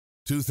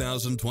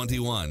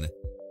2021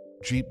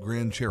 Jeep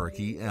Grand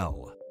Cherokee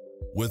L.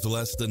 With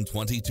less than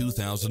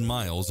 22,000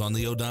 miles on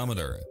the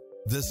odometer,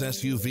 this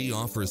SUV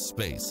offers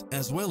space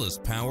as well as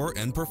power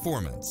and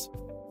performance.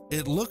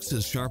 It looks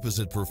as sharp as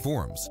it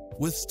performs,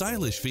 with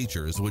stylish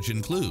features which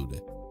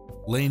include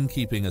lane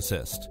keeping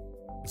assist,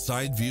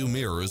 side view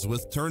mirrors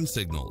with turn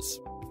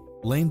signals,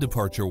 lane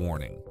departure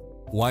warning,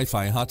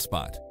 Wi-Fi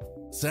hotspot,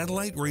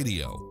 satellite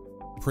radio,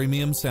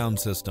 premium sound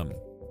system,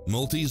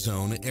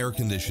 multi-zone air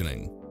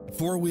conditioning,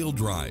 four-wheel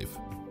drive,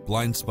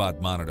 blind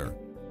spot monitor,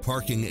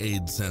 parking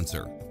aid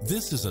sensor.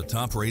 This is a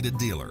top-rated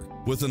dealer.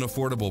 With an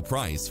affordable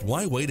price,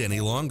 why wait any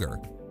longer?